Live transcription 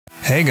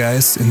Hey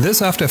guys, in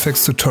this After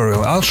Effects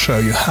tutorial I'll show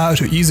you how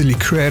to easily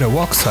create a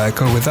walk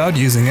cycle without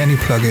using any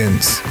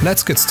plugins.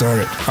 Let's get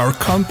started. Our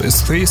comp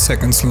is 3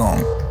 seconds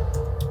long.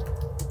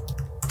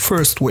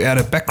 First we add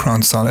a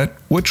background solid,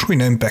 which we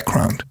name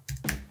background.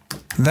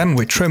 Then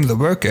we trim the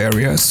work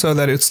area so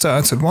that it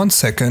starts at 1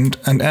 second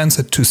and ends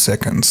at 2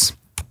 seconds.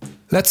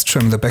 Let's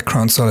trim the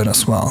background solid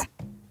as well.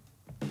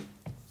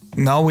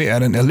 Now we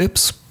add an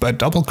ellipse by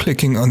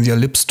double-clicking on the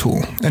ellipse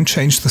tool and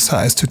change the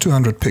size to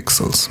 200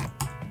 pixels.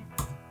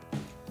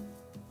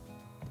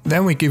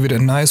 Then we give it a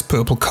nice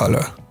purple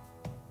color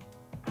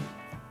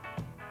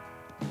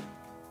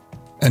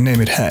and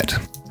name it head,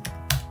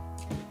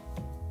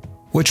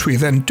 which we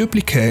then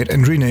duplicate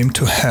and rename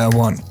to hair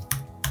 1.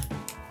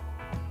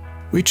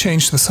 We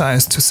change the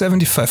size to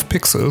 75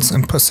 pixels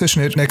and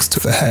position it next to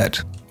the head.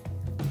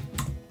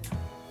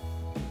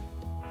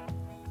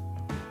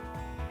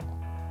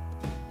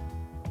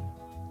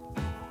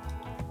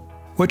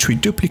 Which we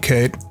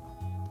duplicate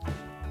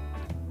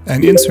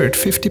and insert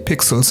 50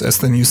 pixels as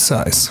the new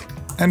size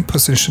and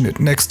position it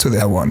next to the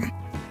hair 1.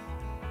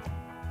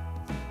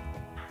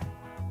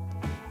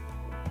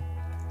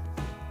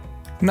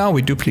 Now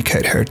we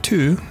duplicate hair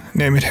 2,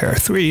 name it hair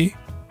 3,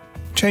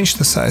 change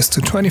the size to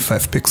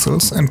 25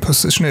 pixels and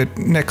position it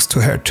next to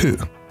hair 2.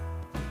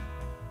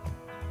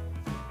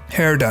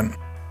 Hair done.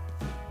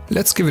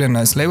 Let's give it a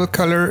nice label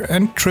color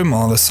and trim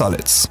all the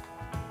solids.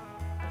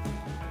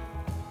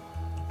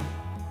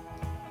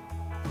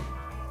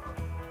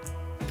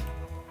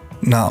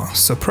 Now,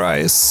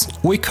 surprise,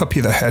 we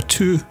copy the hair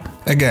 2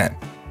 again.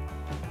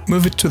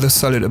 Move it to the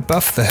solid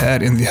above the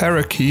head in the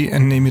hierarchy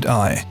and name it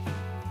eye.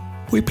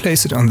 We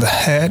place it on the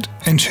head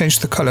and change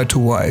the color to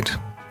white.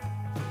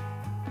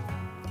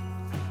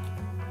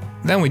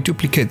 Then we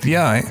duplicate the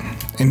eye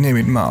and name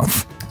it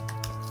mouth.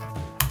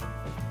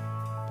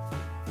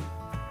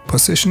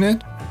 Position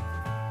it,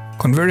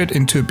 convert it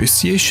into a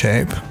Bézier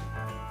shape,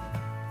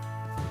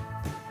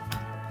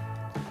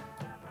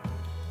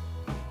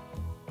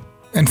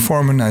 and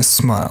form a nice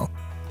smile.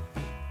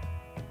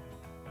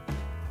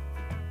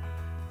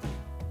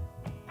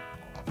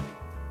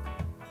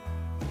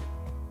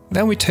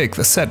 Then we take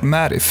the set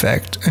matte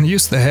effect and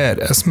use the head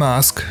as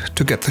mask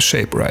to get the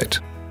shape right.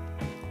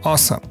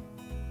 Awesome!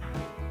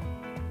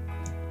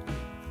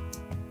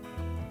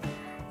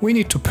 We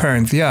need to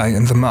parent the eye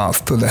and the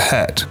mouth to the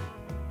head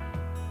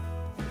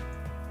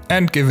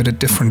and give it a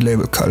different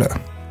label color.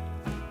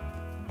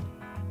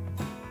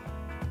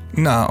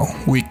 Now,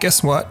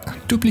 guess what?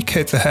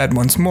 Duplicate the head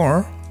once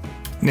more,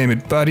 name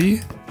it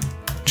body,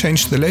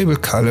 change the label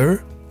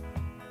color,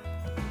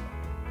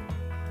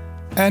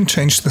 and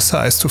change the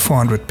size to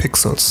 400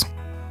 pixels.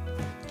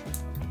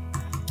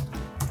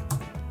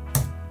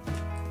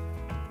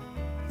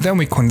 Then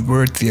we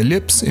convert the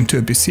ellipse into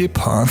a Bézier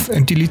path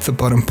and delete the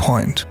bottom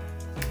point.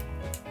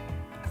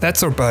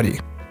 That's our body.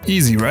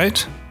 Easy,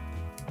 right?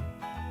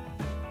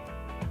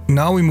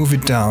 Now we move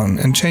it down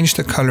and change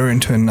the color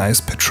into a nice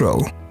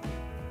petrol.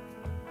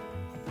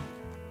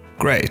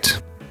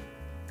 Great.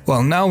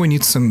 Well, now we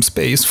need some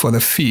space for the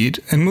feet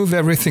and move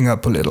everything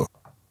up a little.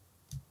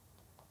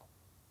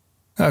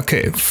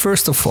 Okay,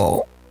 first of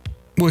all,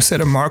 we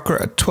set a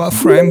marker at 12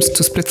 frames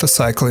to split the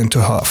cycle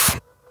into half.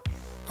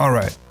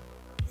 Alright,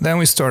 then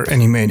we start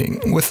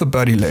animating with the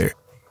body layer.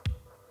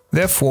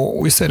 Therefore,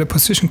 we set a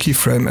position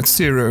keyframe at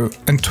 0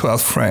 and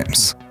 12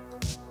 frames.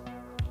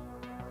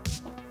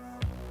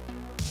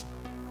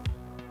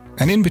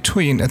 And in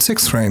between, at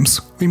 6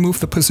 frames, we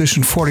move the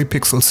position 40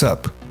 pixels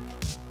up.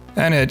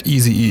 And add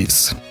easy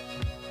ease.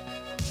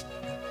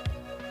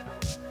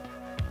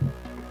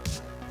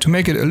 To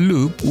make it a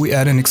loop, we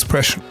add an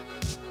expression.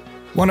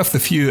 One of the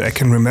few I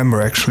can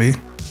remember actually.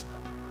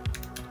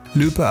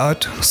 Loop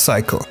out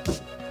cycle.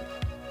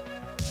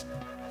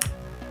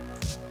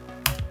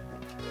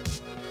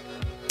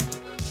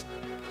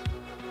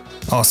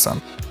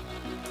 Awesome.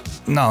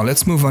 Now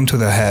let's move on to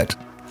the head.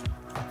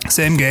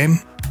 Same game.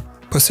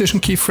 Position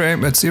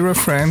keyframe at 0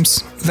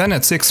 frames, then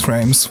at 6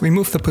 frames we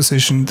move the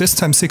position, this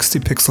time 60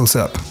 pixels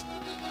up.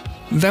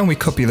 Then we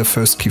copy the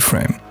first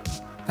keyframe.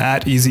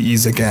 Add easy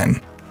ease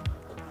again.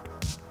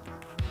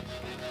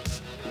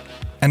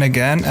 And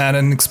again add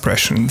an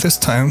expression, this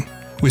time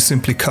we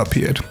simply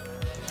copy it.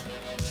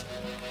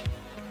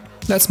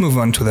 Let's move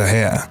on to the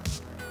hair.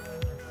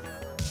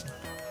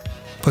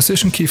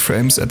 Position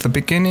keyframes at the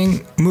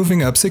beginning,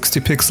 moving up 60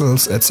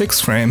 pixels at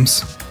 6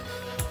 frames.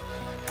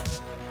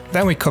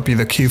 Then we copy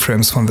the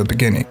keyframes from the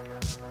beginning.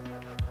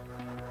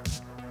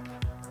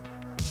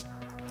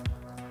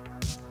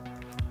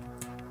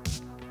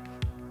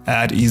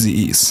 Add easy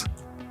ease.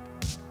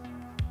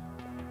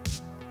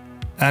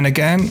 And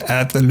again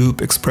add the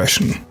loop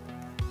expression.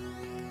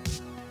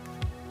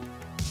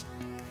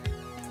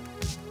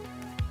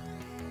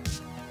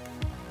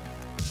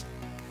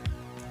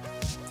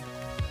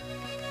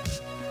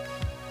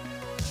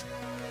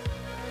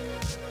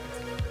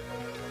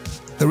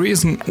 The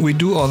reason we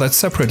do all that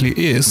separately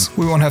is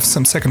we want to have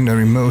some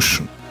secondary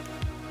motion.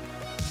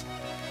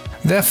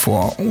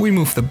 Therefore, we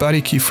move the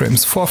body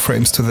keyframes 4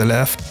 frames to the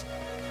left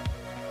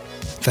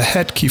the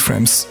head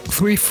keyframes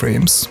 3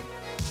 frames,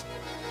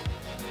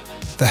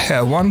 the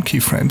hair 1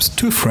 keyframes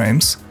 2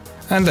 frames,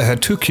 and the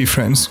head 2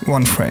 keyframes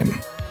 1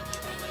 frame.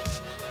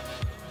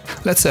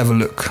 Let's have a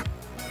look.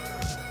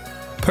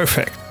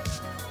 Perfect.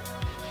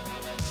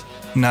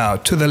 Now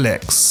to the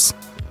legs.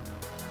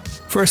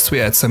 First we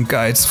add some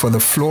guides for the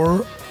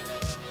floor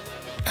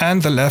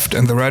and the left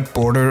and the right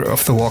border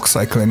of the walk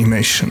cycle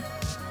animation.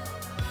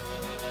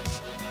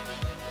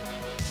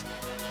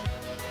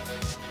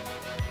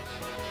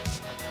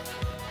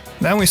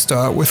 Then we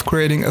start with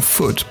creating a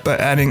foot by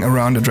adding a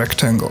rounded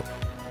rectangle.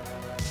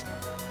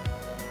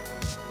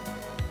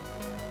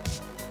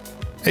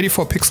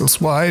 84 pixels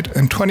wide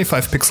and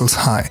 25 pixels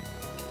high.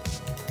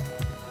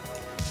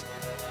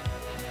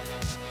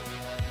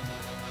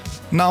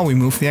 Now we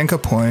move the anchor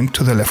point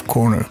to the left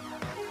corner.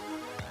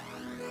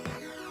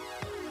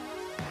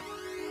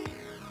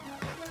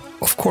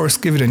 Of course,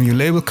 give it a new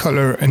label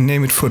color and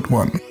name it Foot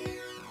 1.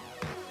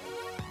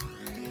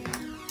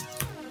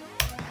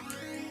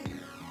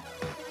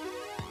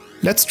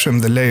 Let's trim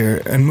the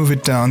layer and move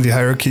it down the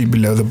hierarchy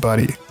below the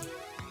body.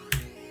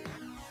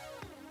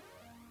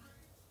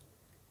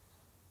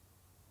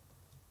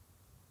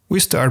 We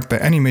start by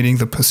animating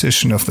the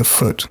position of the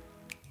foot.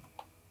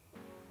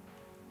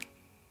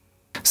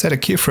 Set a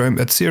keyframe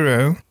at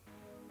 0,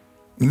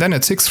 then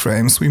at 6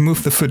 frames we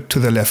move the foot to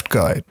the left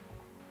guide.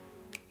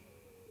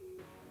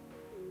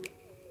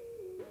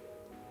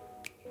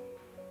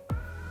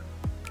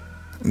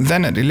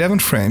 Then at 11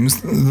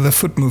 frames the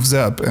foot moves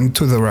up and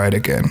to the right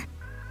again.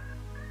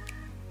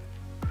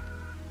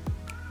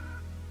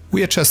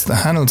 We adjust the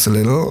handles a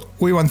little,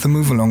 we want the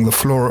move along the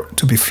floor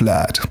to be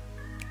flat.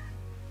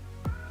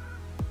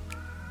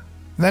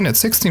 Then at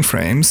 16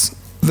 frames,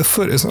 the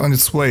foot is on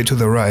its way to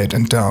the right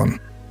and down.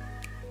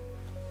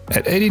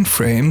 At 18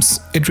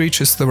 frames, it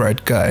reaches the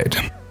right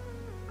guide.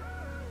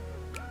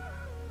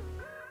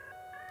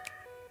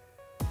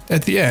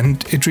 At the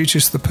end, it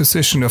reaches the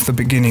position of the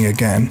beginning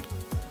again.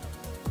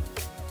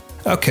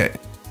 Okay.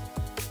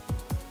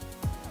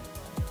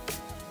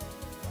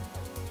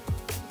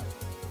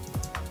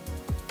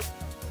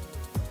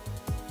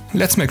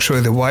 Let's make sure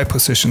the Y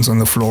positions on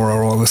the floor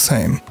are all the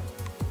same.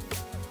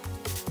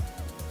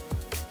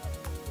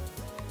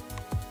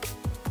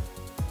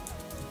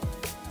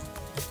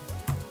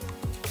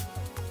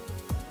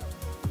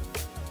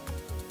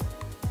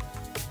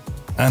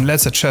 And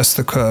let's adjust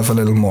the curve a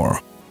little more.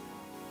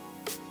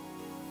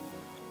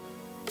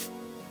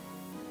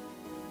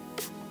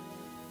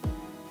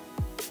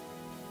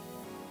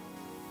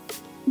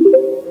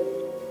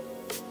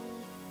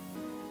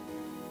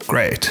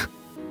 Great.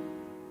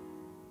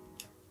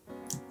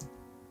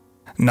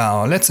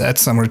 Now let's add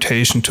some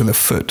rotation to the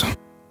foot.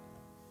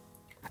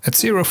 At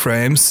 0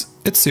 frames,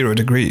 it's 0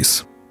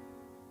 degrees.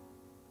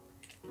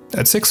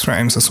 At 6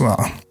 frames as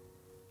well.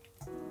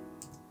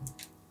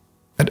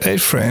 At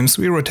 8 frames,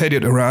 we rotate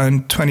it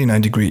around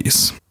 29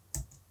 degrees.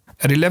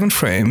 At 11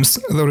 frames,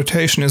 the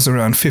rotation is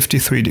around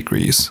 53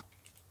 degrees.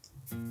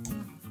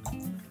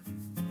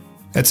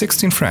 At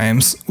 16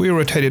 frames, we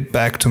rotate it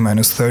back to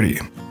 -30.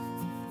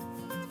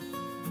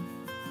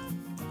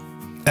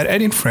 At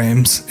 18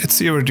 frames, it's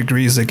 0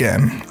 degrees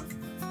again.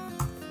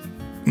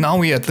 Now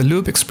we add the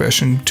loop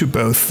expression to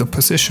both the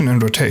position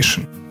and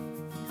rotation.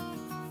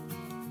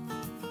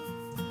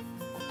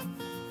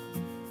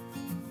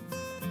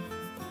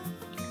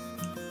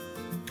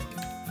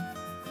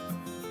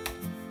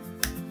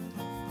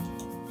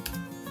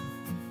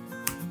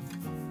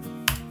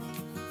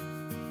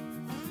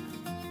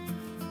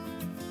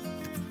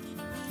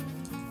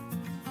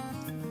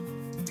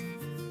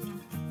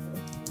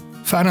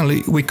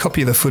 Finally, we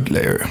copy the foot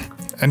layer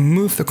and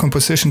move the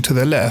composition to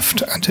the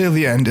left until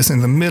the end is in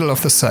the middle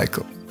of the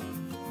cycle.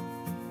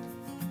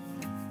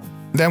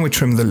 Then we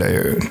trim the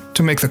layer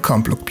to make the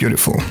comp look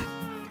beautiful.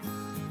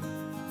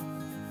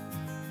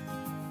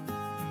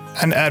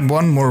 And add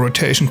one more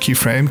rotation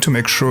keyframe to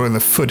make sure the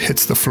foot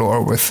hits the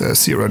floor with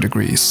 0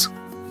 degrees.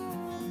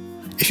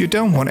 If you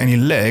don't want any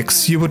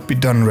legs, you would be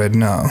done right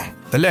now.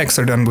 The legs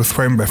are done with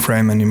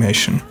frame-by-frame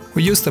animation.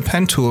 We use the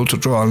pen tool to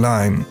draw a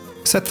line.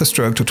 Set the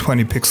stroke to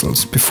 20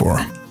 pixels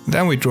before.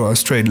 Then we draw a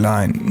straight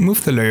line,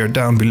 move the layer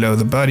down below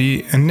the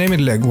body and name it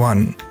leg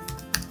 1.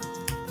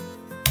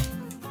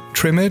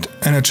 Trim it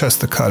and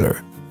adjust the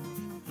color.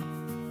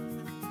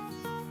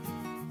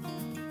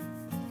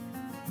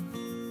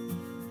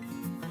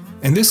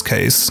 In this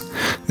case,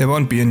 there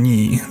won't be a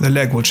knee, the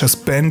leg will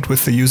just bend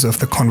with the use of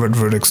the Convert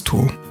Vertex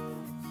tool.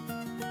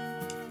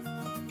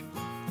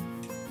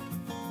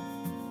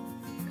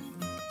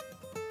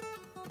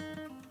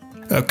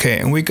 Okay,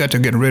 and we got to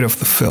get rid of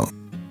the fill.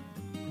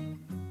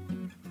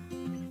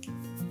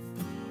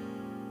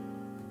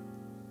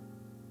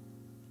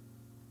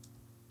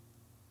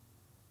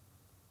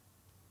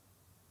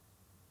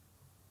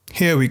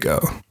 Here we go.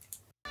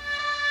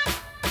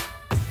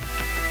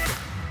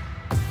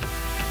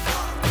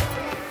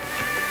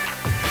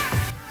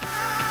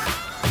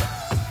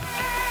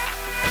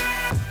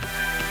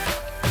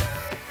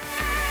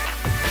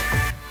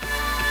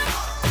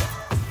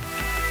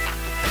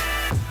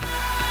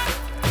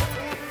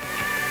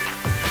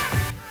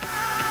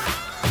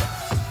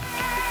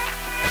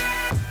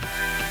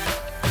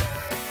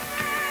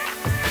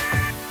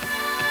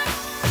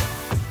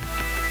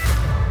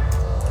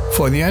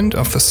 For the end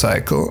of the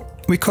cycle,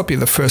 we copy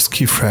the first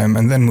keyframe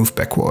and then move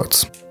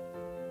backwards.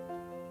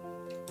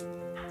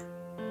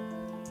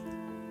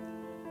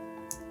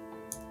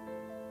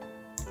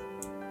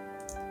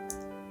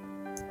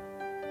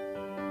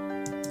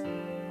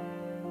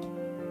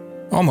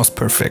 Almost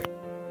perfect.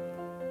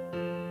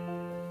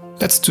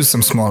 Let's do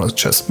some small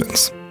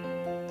adjustments.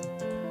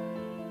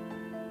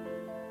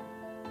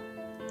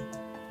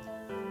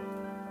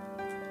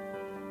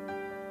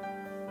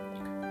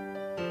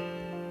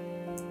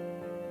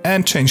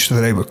 And change the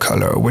label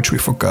color, which we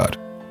forgot.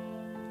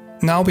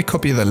 Now we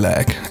copy the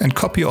lag and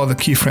copy all the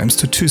keyframes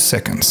to 2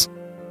 seconds.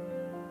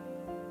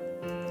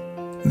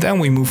 Then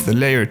we move the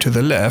layer to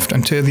the left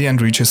until the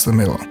end reaches the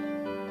middle.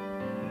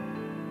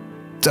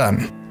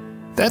 Done.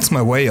 That's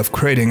my way of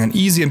creating an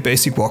easy and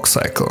basic walk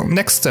cycle.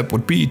 Next step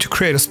would be to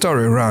create a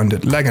story around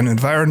it, like an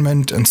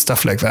environment and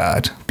stuff like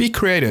that. Be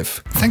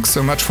creative. Thanks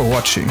so much for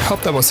watching,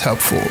 hope that was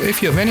helpful.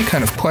 If you have any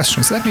kind of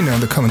questions, let me know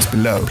in the comments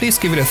below. Please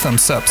give it a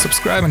thumbs up,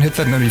 subscribe and hit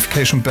that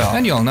notification bell.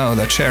 And you all know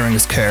that sharing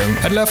is caring.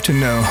 I'd love to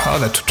know how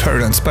that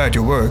tutorial inspired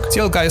your work. See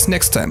you all guys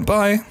next time,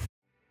 bye!